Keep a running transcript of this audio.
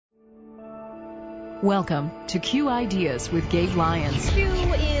Welcome to Q Ideas with Gabe Lyons. Q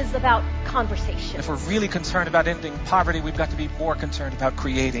is about conversation. If we're really concerned about ending poverty, we've got to be more concerned about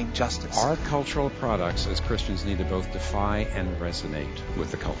creating justice. Our cultural products as Christians need to both defy and resonate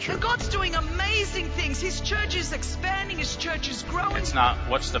with the culture. But God's doing amazing things. His church is expanding. His church is growing. It's not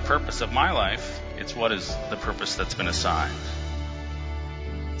what's the purpose of my life. It's what is the purpose that's been assigned.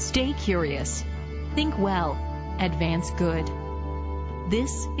 Stay curious. Think well. Advance good.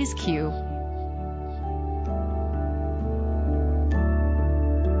 This is Q.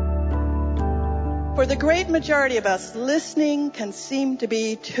 For the great majority of us, listening can seem to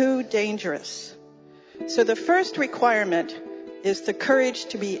be too dangerous. So the first requirement is the courage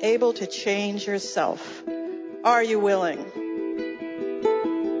to be able to change yourself. Are you willing?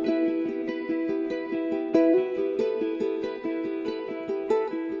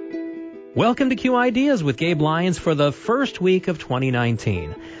 Welcome to Q Ideas with Gabe Lyons for the first week of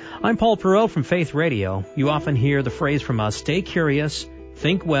 2019. I'm Paul Perot from Faith Radio. You often hear the phrase from us, stay curious,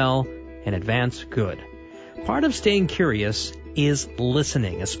 think well, and advance good. Part of staying curious is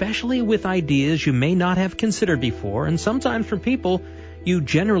listening, especially with ideas you may not have considered before, and sometimes from people you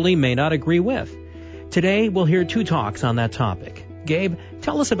generally may not agree with. Today, we'll hear two talks on that topic. Gabe,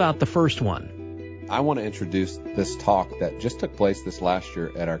 tell us about the first one. I want to introduce this talk that just took place this last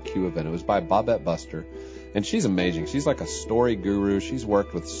year at our Q event. It was by Babette Buster, and she's amazing. She's like a story guru. She's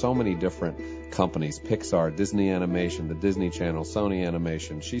worked with so many different companies, Pixar, Disney Animation, the Disney Channel, Sony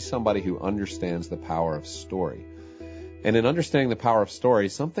Animation. She's somebody who understands the power of story. And in understanding the power of story,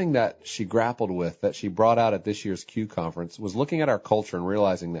 something that she grappled with, that she brought out at this year's Q conference, was looking at our culture and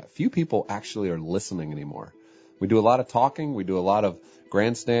realizing that few people actually are listening anymore. We do a lot of talking. We do a lot of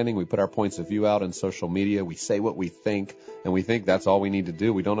grandstanding. We put our points of view out in social media. We say what we think, and we think that's all we need to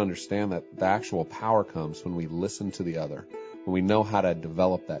do. We don't understand that the actual power comes when we listen to the other, when we know how to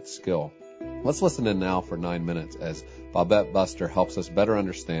develop that skill. Let's listen in now for 9 minutes as Babette Buster helps us better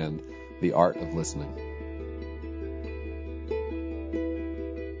understand the art of listening.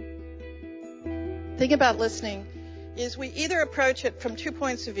 The thing about listening is we either approach it from 2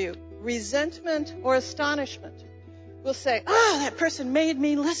 points of view, resentment or astonishment. We'll say, that person made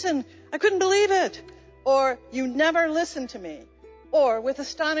me listen. I couldn't believe it. Or, you never listened to me. Or, with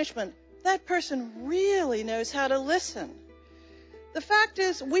astonishment, that person really knows how to listen. The fact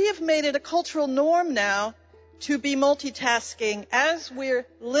is, we have made it a cultural norm now to be multitasking as we're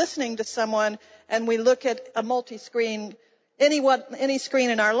listening to someone and we look at a multi-screen, any screen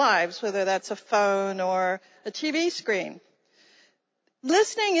in our lives, whether that's a phone or a TV screen.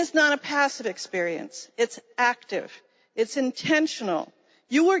 Listening is not a passive experience. It's active. It's intentional.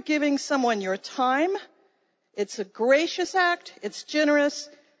 You are giving someone your time. It's a gracious act. It's generous.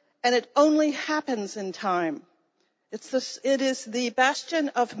 And it only happens in time. It is the bastion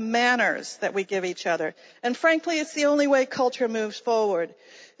of manners that we give each other. And frankly, it's the only way culture moves forward.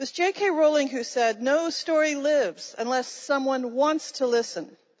 It was J.K. Rowling who said, no story lives unless someone wants to listen.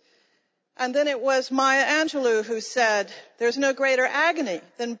 And then it was Maya Angelou who said, there's no greater agony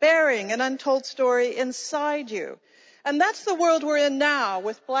than bearing an untold story inside you. And that's the world we're in now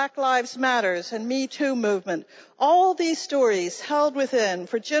with Black Lives Matters and Me Too movement. All these stories held within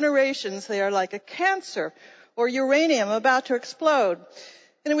for generations, they are like a cancer or uranium about to explode.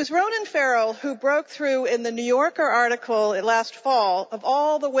 And it was Ronan Farrell who broke through in the New Yorker article last fall of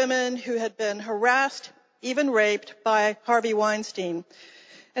all the women who had been harassed, even raped by Harvey Weinstein.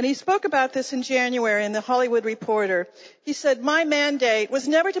 And he spoke about this in January in the Hollywood Reporter. He said, my mandate was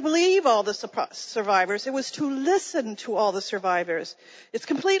never to believe all the survivors. It was to listen to all the survivors. It's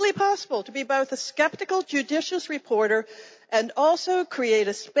completely possible to be both a skeptical, judicious reporter and also create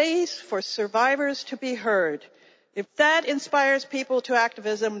a space for survivors to be heard. If that inspires people to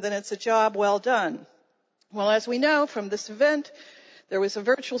activism, then it's a job well done. Well, as we know from this event, there was a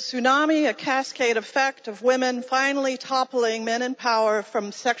virtual tsunami, a cascade effect of women finally toppling men in power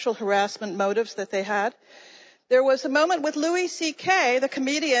from sexual harassment motives that they had. There was a moment with Louis C.K., the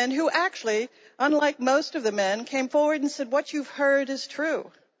comedian, who actually, unlike most of the men, came forward and said, what you've heard is true.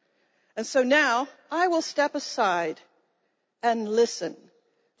 And so now I will step aside and listen.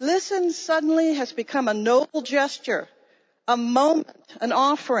 Listen suddenly has become a noble gesture, a moment, an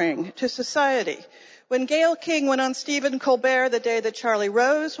offering to society. When Gayle King went on Stephen Colbert the day that Charlie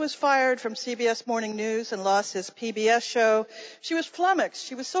Rose was fired from CBS Morning News and lost his PBS show, she was flummoxed.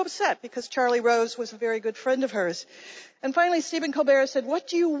 She was so upset because Charlie Rose was a very good friend of hers. And finally, Stephen Colbert said, what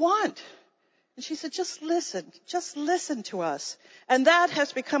do you want? And she said, just listen to us. And that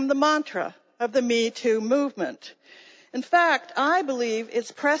has become the mantra of the Me Too movement. In fact, I believe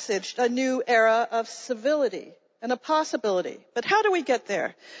it's presaged a new era of civility and a possibility. But how do we get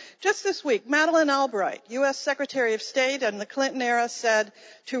there? Just this week, Madeleine Albright, U.S. Secretary of State in the Clinton era, said,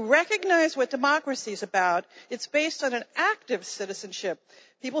 to recognize what democracy is about, it's based on an active citizenship.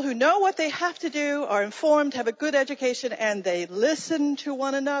 People who know what they have to do, are informed, have a good education, and they listen to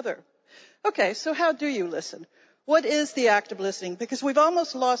one another. Okay, so how do you listen? What is the act of listening? Because we've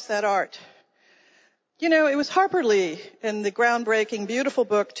almost lost that art. You know, it was Harper Lee in the groundbreaking, beautiful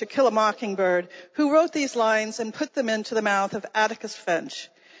book, To Kill a Mockingbird, who wrote these lines and put them into the mouth of Atticus Finch.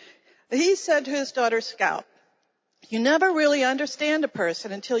 He said to his daughter Scout, you never really understand a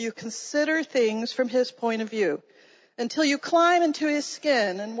person until you consider things from his point of view, until you climb into his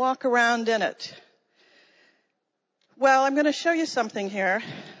skin and walk around in it. Well, I'm going to show you something here.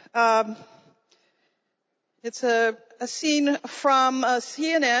 It's a scene from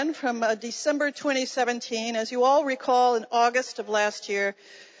CNN from December 2017. As you all recall, in August of last year,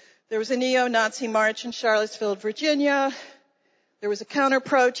 there was a neo-Nazi march in Charlottesville, Virginia. There was a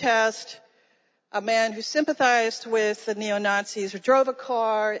counter-protest. A man who sympathized with the neo-Nazis drove a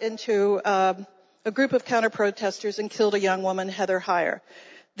car into a group of counter-protesters and killed a young woman, Heather Heyer.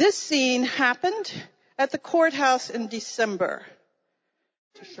 This scene happened at the courthouse in December.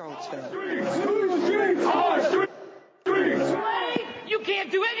 To Charlottesville. You can't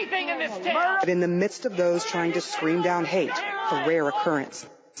do anything in this town. But in the midst of those trying to scream down hate, a rare occurrence.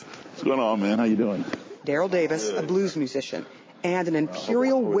 What's going on, man? How you doing? Daryl Davis, a blues musician, and an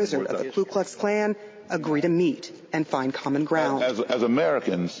imperial wizard of the Ku Klux Klan agree to meet and find common ground. As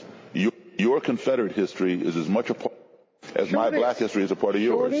Americans, your Confederate history is as much a part as my black history is a part of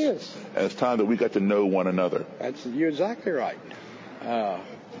yours. Sure it is. And it's time that we got to know one another. You're exactly right.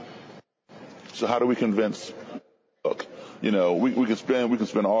 So how do we convince? Look, you know, we can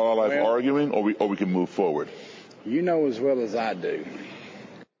spend all our life arguing, or we can move forward. You know as well as I do,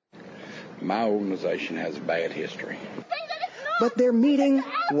 my organization has a bad history. But their meeting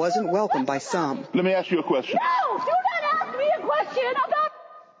wasn't welcomed by some. Let me ask you a question. No, do not ask me a question about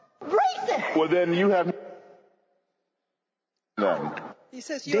racist. Well, then you have none. He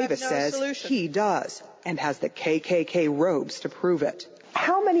says Davis says he does and has the KKK robes to prove it.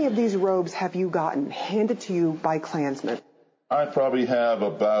 How many of these robes have you gotten handed to you by Klansmen? I probably have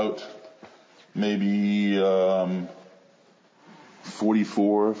about maybe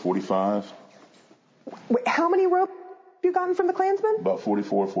 44, 45. Wait, how many robes have you gotten from the Klansmen? About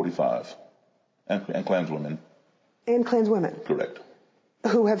 44, 45. And Klanswomen. And Klanswomen? Correct.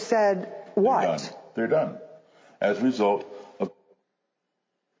 Who have said what? They're done. As a result,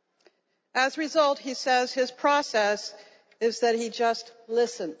 he says his process is that he just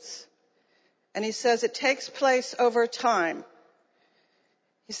listens. And he says it takes place over time.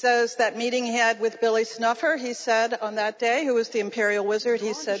 He says that meeting he had with Billy Snuffer, he said on that day, who was the imperial wizard,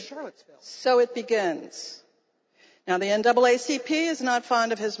 he said, so it begins. Now, the NAACP is not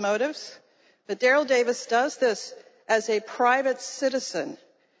fond of his motives, but Daryl Davis does this as a private citizen.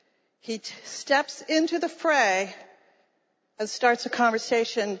 He steps into the fray and starts a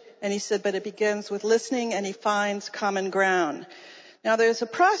conversation, and he said, but it begins with listening, and he finds common ground. Now, there's a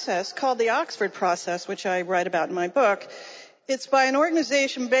process called the Oxford process, which I write about in my book. It's by an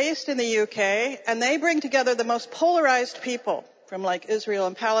organization based in the UK, and they bring together the most polarized people from like Israel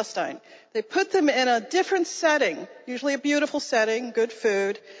and Palestine. They put them in a different setting, usually a beautiful setting, good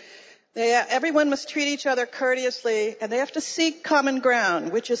food. Everyone must treat each other courteously, and they have to seek common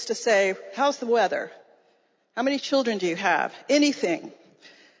ground, which is to say, how's the weather? How many children do you have? Anything.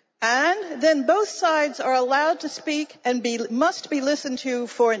 And then both sides are allowed to speak and must be listened to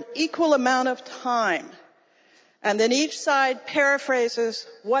for an equal amount of time. And then each side paraphrases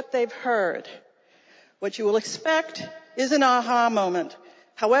what they've heard. What you will expect is an aha moment.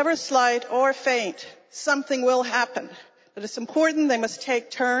 However slight or faint, something will happen. But it's important they must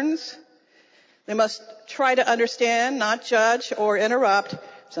take turns. They must try to understand, not judge or interrupt.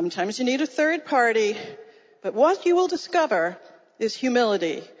 Sometimes you need a third party. But what you will discover is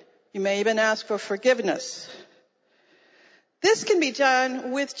humility. You may even ask for forgiveness. This can be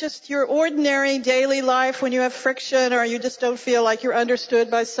done with just your ordinary daily life when you have friction or you just don't feel like you're understood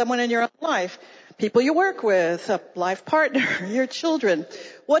by someone in your own life. People you work with, a life partner, your children.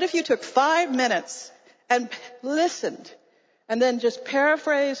 What if you took 5 minutes and listened and then just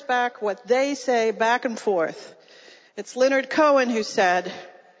paraphrase back what they say back and forth? It's Leonard Cohen who said,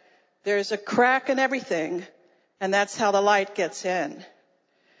 there's a crack in everything, and that's how the light gets in.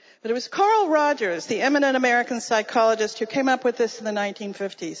 But it was Carl Rogers, the eminent American psychologist, who came up with this in the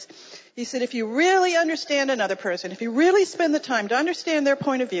 1950s. He said, if you really understand another person, if you really spend the time to understand their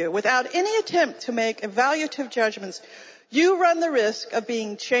point of view without any attempt to make evaluative judgments, you run the risk of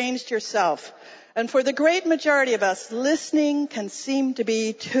being changed yourself. And for the great majority of us, listening can seem to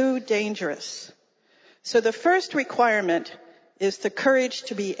be too dangerous. So the first requirement is the courage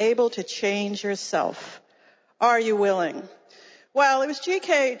to be able to change yourself. Are you willing? Well, it was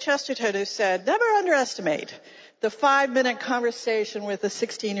G.K. Chesterton who said, never underestimate the 5-minute conversation with a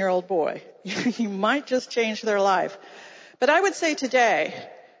 16-year-old boy. You might just change their life. But I would say today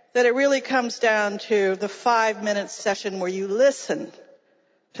that it really comes down to the 5-minute session where you listen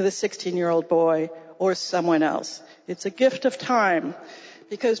to the 16-year-old boy or someone else. It's a gift of time,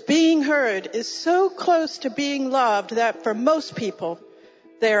 because being heard is so close to being loved that for most people,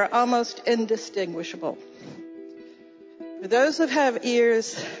 they are almost indistinguishable. For those who have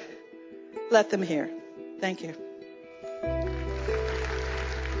ears, let them hear. Thank you.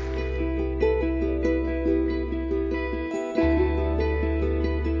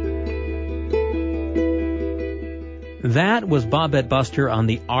 That was Babette Buster on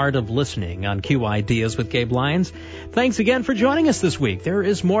the art of listening on Q Ideas with Gabe Lyons. Thanks again for joining us this week. There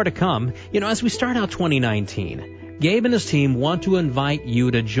is more to come. As we start out 2019, Gabe and his team want to invite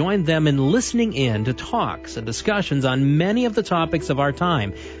you to join them in listening in to talks and discussions on many of the topics of our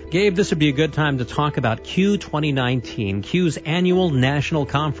time. Gabe, this would be a good time to talk about Q 2019, Q's annual national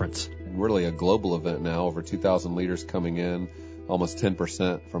conference. Really a global event now, over 2,000 leaders coming in, almost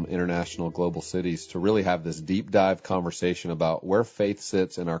 10% from international global cities, to really have this deep dive conversation about where faith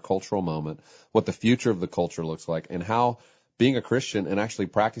sits in our cultural moment, what the future of the culture looks like, and how being a Christian and actually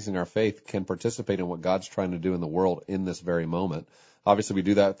practicing our faith can participate in what God's trying to do in the world in this very moment. Obviously, we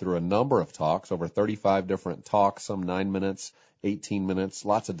do that through a number of talks, over 35 different talks, some 9 minutes, 18 minutes,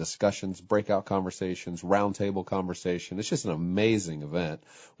 lots of discussions, breakout conversations, roundtable conversation. It's just an amazing event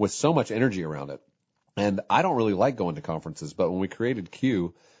with so much energy around it. And I don't really like going to conferences, but when we created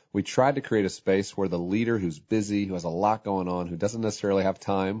Q, we tried to create a space where the leader who's busy, who has a lot going on, who doesn't necessarily have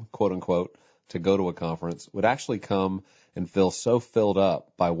time, quote unquote, to go to a conference, would actually come and feel so filled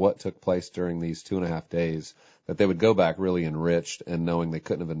up by what took place during these 2.5 days that they would go back really enriched and knowing they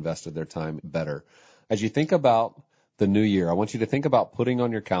couldn't have invested their time better. As you think about the new year, I want you to think about putting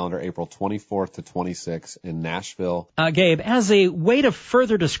on your calendar April 24th to 26th in Nashville. Gabe, as a way to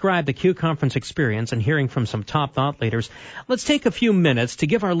further describe the Q Conference experience and hearing from some top thought leaders, let's take a few minutes to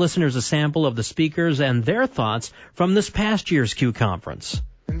give our listeners a sample of the speakers and their thoughts from this past year's Q Conference.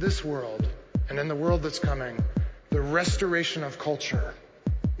 In this world, and in the world that's coming, the restoration of culture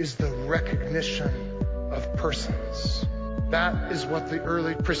is the recognition of persons. That is what the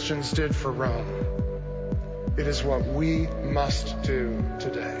early Christians did for Rome. It is what we must do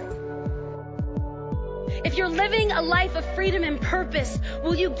today. If you're living a life of freedom and purpose,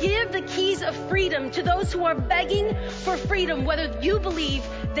 will you give the keys of freedom to those who are begging for freedom, whether you believe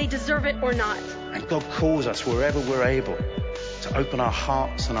they deserve it or not? And God calls us wherever we're able to open our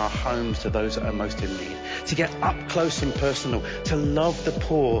hearts and our homes to those that are most in need, to get up close and personal, to love the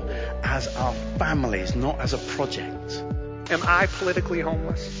poor as our families, not as a project. Am I politically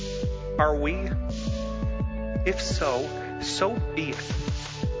homeless? Are we? If so, so be it.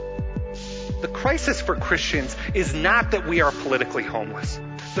 The crisis for Christians is not that we are politically homeless.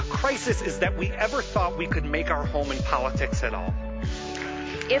 The crisis is that we ever thought we could make our home in politics at all.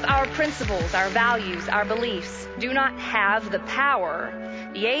 If our principles, our values, our beliefs do not have the power,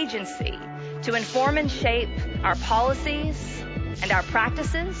 the agency to inform and shape our policies and our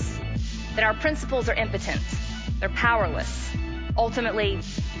practices, then our principles are impotent. They're powerless, ultimately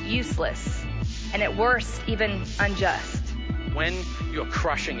useless, and at worst, even unjust. When you're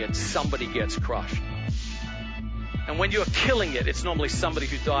crushing it, somebody gets crushed. And when you're killing it, it's normally somebody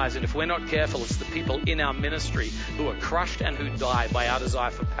who dies. And if we're not careful, it's the people in our ministry who are crushed and who die by our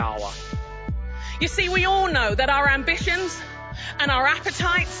desire for power. You see, we all know that our ambitions and our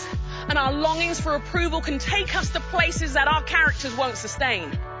appetites and our longings for approval can take us to places that our characters won't sustain.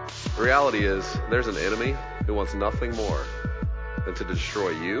 The reality is, there's an enemy who wants nothing more than to destroy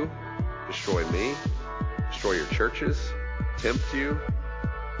you, destroy me, destroy your churches, tempt you.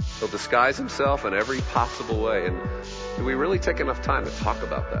 He'll disguise himself in every possible way. And do we really take enough time to talk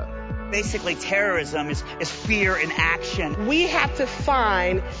about that? Basically, terrorism is fear in action. We have to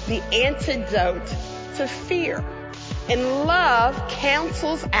find the antidote to fear. And love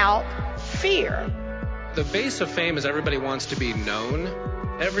cancels out fear. The base of fame is everybody wants to be known.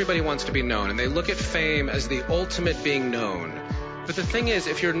 Everybody wants to be known. And they look at fame as the ultimate being known. But the thing is,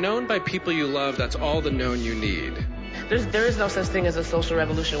 if you're known by people you love, that's all the known you need. There is no such thing as a social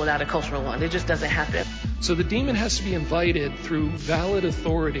revolution without a cultural one. It just doesn't happen. So the demon has to be invited through valid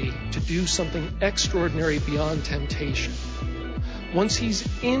authority to do something extraordinary beyond temptation. once he's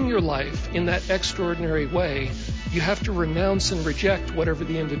in your life in that extraordinary way, you have to renounce and reject whatever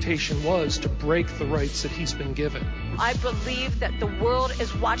the invitation was to break the rights that he's been given. I believe that the world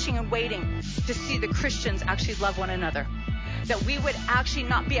is watching and waiting to see the Christians actually love one another. That we would actually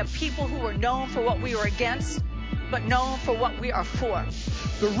not be a people who are known for what we are against, but known for what we are for.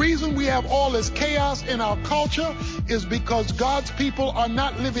 The reason we have all this chaos in our culture is because God's people are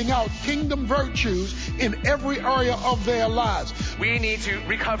not living out kingdom virtues in every area of their lives. We need to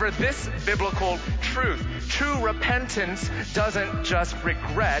recover this biblical truth. True repentance doesn't just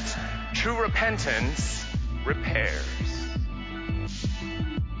regret. True repentance repairs.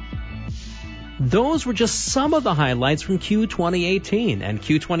 Those were just some of the highlights from Q 2018, and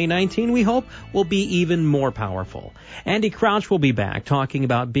Q 2019, we hope, will be even more powerful. Andy Crouch will be back talking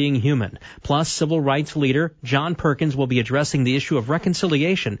about being human. Plus, civil rights leader John Perkins will be addressing the issue of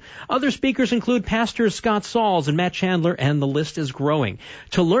reconciliation. Other speakers include Pastors Scott Sauls and Matt Chandler, and the list is growing.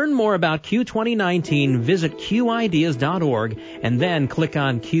 To learn more about Q 2019, visit qideas.org and then click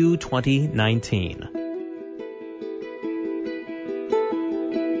on Q 2019.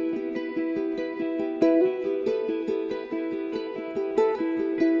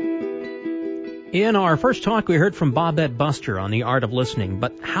 In our first talk, we heard from Babette Buster on the art of listening,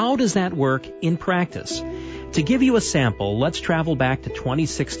 but how does that work in practice? To give you a sample, let's travel back to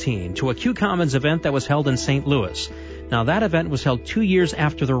 2016 to a Q Commons event that was held in St. Louis. Now, that event was held 2 years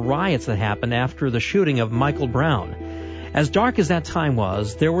after the riots that happened after the shooting of Michael Brown. As dark as that time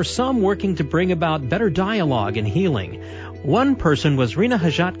was, there were some working to bring about better dialogue and healing. One person was Rena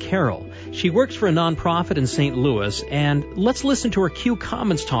Hajat Carroll. She works for a nonprofit in St. Louis, and let's listen to her Q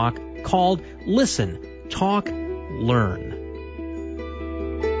Commons talk called Listen, Talk, Learn.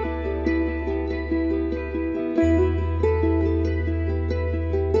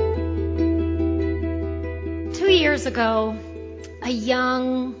 Years ago, a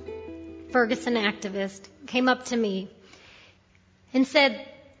young Ferguson activist came up to me and said,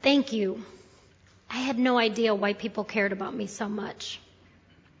 "Thank you. I had no idea why people cared about me so much."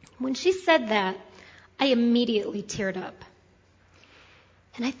 When she said that, I immediately teared up.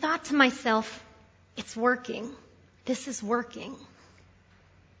 And I thought to myself, it's working. This is working.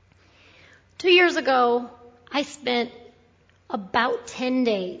 2 years ago, I spent about 10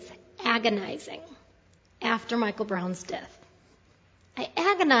 days agonizing after Michael Brown's death. I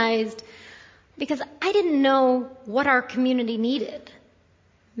agonized because I didn't know what our community needed.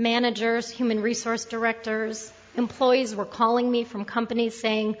 Managers, human resource directors, employees were calling me from companies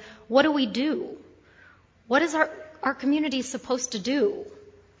saying, "What do we do? What is our community supposed to do?"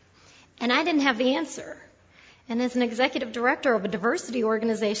 And I didn't have the answer. And as an executive director of a diversity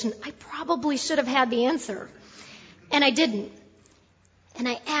organization, I probably should have had the answer. And I didn't. And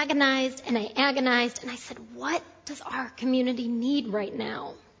I agonized and I agonized, and I said, what does our community need right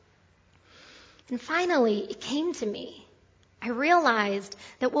now? And finally, it came to me. I realized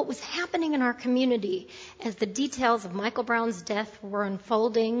that what was happening in our community as the details of Michael Brown's death were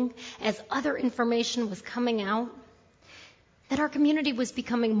unfolding, as other information was coming out, that our community was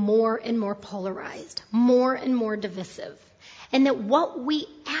becoming more and more polarized, more and more divisive, and that what we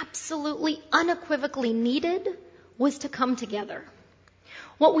absolutely unequivocally needed was to come together.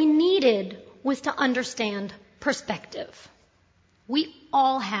 What we needed was to understand perspective. We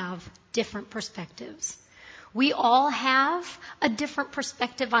all have different perspectives. We all have a different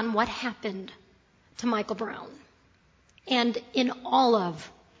perspective on what happened to Michael Brown and in all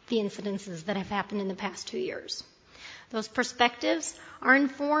of the incidences that have happened in the past 2 years. Those perspectives are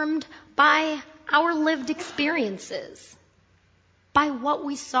informed by our lived experiences, by what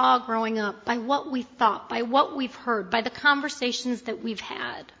we saw growing up, by what we thought, by what we've heard, by the conversations that we've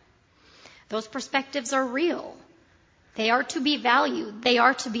had. Those perspectives are real. They are to be valued. They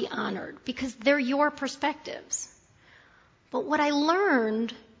are to be honored because they're your perspectives. But what I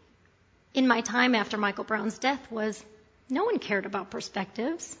learned in my time after Michael Brown's death was no one cared about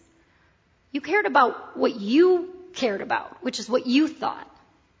perspectives. You cared about what you cared about, which is what you thought.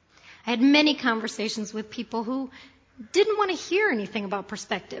 I had many conversations with people who didn't want to hear anything about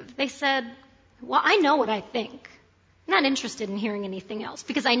perspective. They said, well, I know what I think. I'm not interested in hearing anything else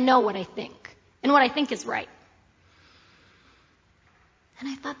because I know what I think and what I think is right. And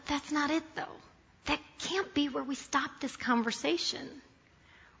I thought, that's not it though. That can't be where we stop this conversation.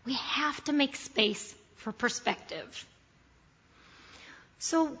 We have to make space for perspective.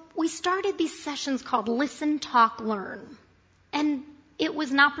 So we started these sessions called Listen, Talk, Learn. And it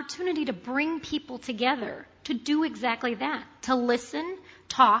was an opportunity to bring people together to do exactly that, to listen,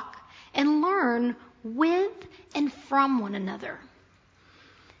 talk, and learn with and from one another.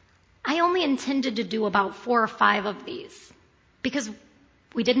 I only intended to do about 4 or 5 of these. because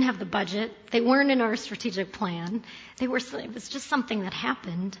we didn't have the budget. They weren't in our strategic plan. It was just something that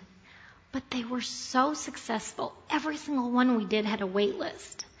happened. But they were so successful. Every single one we did had a wait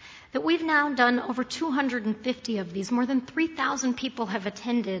list. That we've now done over 250 of these. More than 3,000 people have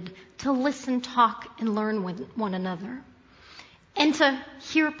attended to listen, talk, and learn with one another. And to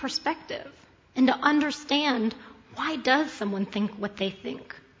hear perspective. And to understand, why does someone think what they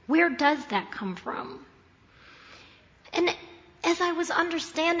think? Where does that come from? And as I was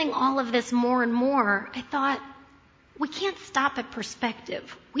understanding all of this more and more, I thought, we can't stop at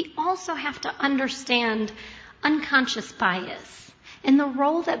perspective. We also have to understand unconscious bias and the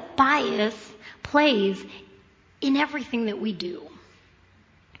role that bias plays in everything that we do.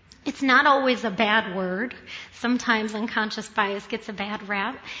 It's not always a bad word. Sometimes unconscious bias gets a bad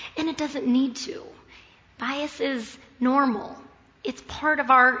rap, and it doesn't need to. Bias is normal. It's part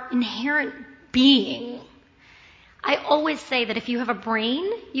of our inherent being. I always say that if you have a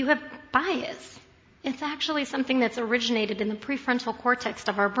brain, you have bias. It's actually something that's originated in the prefrontal cortex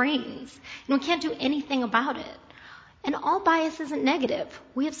of our brains, and we can't do anything about it. And all bias isn't negative.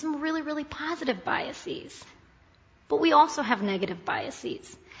 We have some really, really positive biases. But we also have negative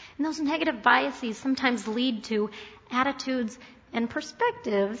biases. And those negative biases sometimes lead to attitudes and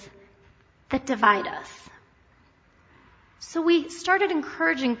perspectives that divide us. So we started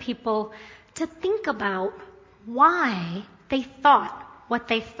encouraging people to think about why they thought what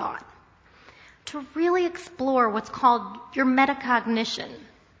they thought. To really explore what's called your metacognition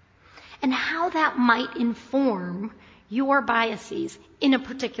and how that might inform your biases in a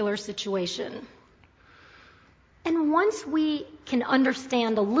particular situation. And once we can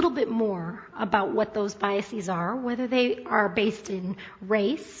understand a little bit more about what those biases are, whether they are based in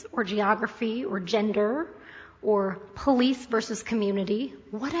race or geography or gender or police versus community,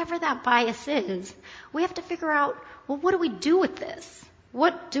 whatever that bias is, we have to figure out, well, what do we do with this?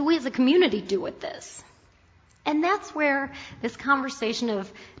 What do we as a community do with this? And that's where this conversation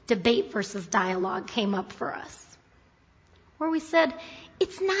of debate versus dialogue came up for us. Where we said,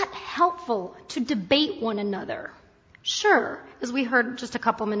 it's not helpful to debate one another. Sure, as we heard just a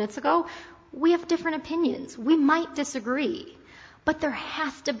couple minutes ago, we have different opinions. We might disagree. But there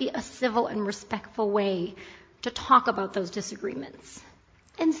has to be a civil and respectful way to talk about those disagreements.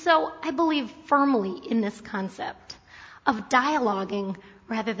 And so I believe firmly in this concept of dialoguing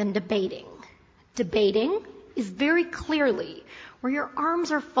rather than debating. Debating is very clearly where your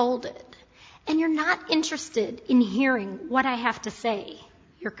arms are folded and you're not interested in hearing what I have to say.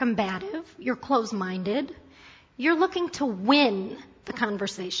 You're combative, you're closed-minded, you're looking to win the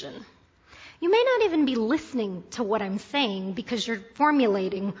conversation. You may not even be listening to what I'm saying because you're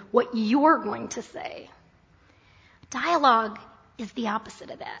formulating what you're going to say. Dialogue is the opposite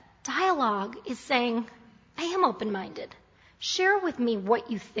of that. Dialogue is saying, I am open-minded. Share with me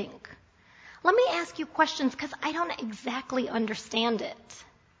what you think. Let me ask you questions because I don't exactly understand it.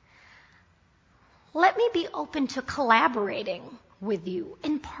 Let me be open to collaborating with you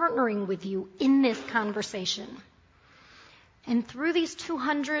and partnering with you in this conversation. And through these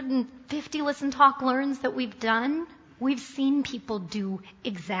 250 Listen, Talk, Learns that we've done, we've seen people do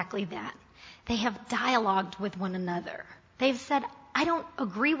exactly that. They have dialogued with one another. They've said, I don't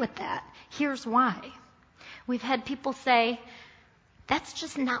agree with that. Here's why. We've had people say, that's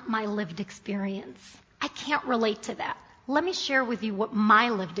just not my lived experience. I can't relate to that. Let me share with you what my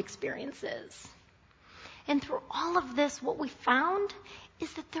lived experience is. And through all of this, what we found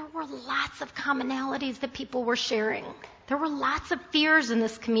is that there were lots of commonalities that people were sharing. There were lots of fears in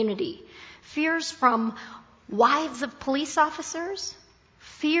this community. Fears from wives of police officers,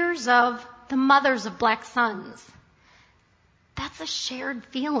 fears of the mothers of black sons. That's a shared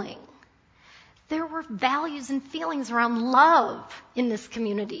feeling. There were values and feelings around love in this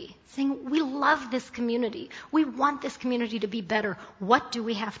community, saying, we love this community. We want this community to be better. What do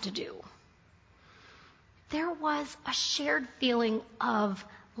we have to do? There was a shared feeling of,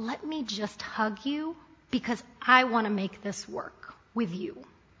 let me just hug you because I want to make this work with you.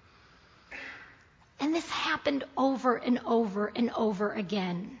 And this happened over and over and over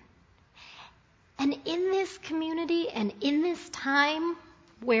again. And in this community and in this time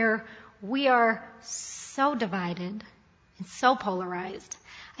where we are so divided and so polarized,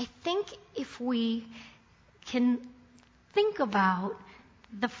 I think if we can think about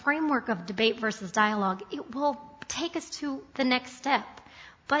the framework of debate versus dialogue, it will take us to the next step.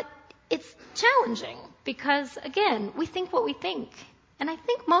 But it's challenging because, again, we think what we think. And I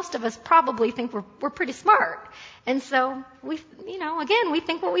think most of us probably think we're pretty smart. And so we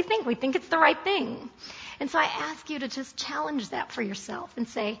think what we think. We think it's the right thing. And so I ask you to just challenge that for yourself and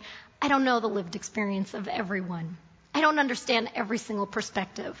say, I don't know the lived experience of everyone. I I don't understand every single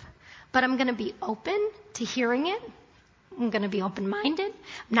perspective, but I'm going to be open to hearing it. I'm going to be open-minded.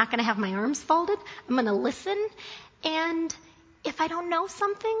 I'm not going to have my arms folded. I'm going to listen. And if I don't know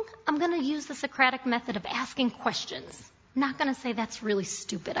something, I'm going to use the Socratic method of asking questions. I'm not going to say, that's really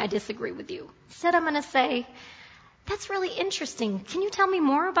stupid. I disagree with you. Instead, I'm going to say, that's really interesting. Can you tell me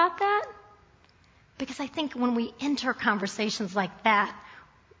more about that? Because I think when we enter conversations like that,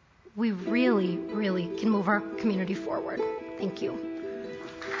 we really, really can move our community forward. Thank you.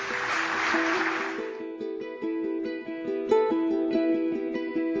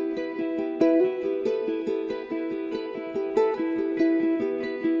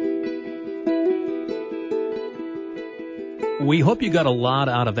 We hope you got a lot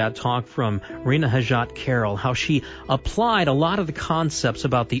out of that talk from Rena Hajat Carroll, how she applied a lot of the concepts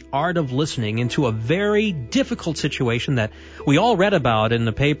about the art of listening into a very difficult situation that we all read about in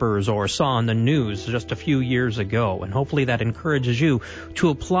the papers or saw on the news just a few years ago. And hopefully that encourages you to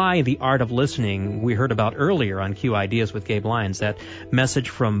apply the art of listening we heard about earlier on Q Ideas with Gabe Lyons, that message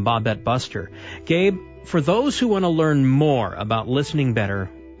from Babette Buster. Gabe, for those who want to learn more about listening better,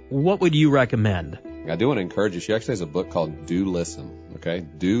 what would you recommend? I do want to encourage you. She actually has a book called Do Listen. Okay?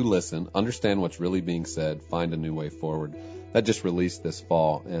 Do listen. Understand what's really being said. Find a new way forward. That just released this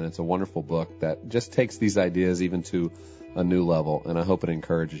fall, and it's a wonderful book that just takes these ideas even to a new level, and I hope it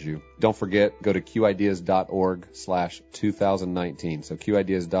encourages you. Don't forget, go to qideas.org/2019. So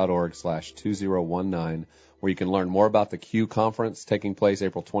qideas.org/2019, where you can learn more about the Q Conference taking place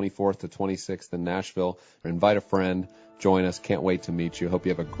April 24th to 26th in Nashville. Invite a friend. Join us. Can't wait to meet you. Hope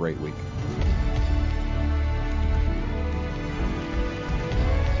you have a great week.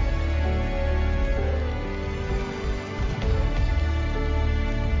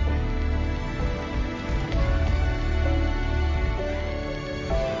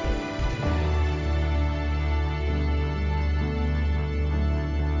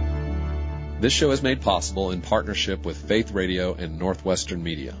 This show is made possible in partnership with Faith Radio and Northwestern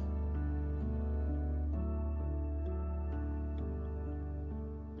Media.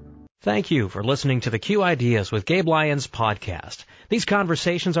 Thank you for listening to the Q Ideas with Gabe Lyons podcast. These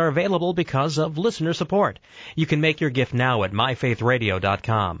conversations are available because of listener support. You can make your gift now at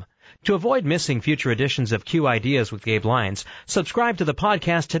myfaithradio.com. To avoid missing future editions of Q Ideas with Gabe Lyons, subscribe to the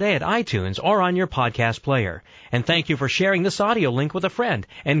podcast today at iTunes or on your podcast player. And thank you for sharing this audio link with a friend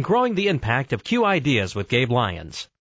and growing the impact of Q Ideas with Gabe Lyons.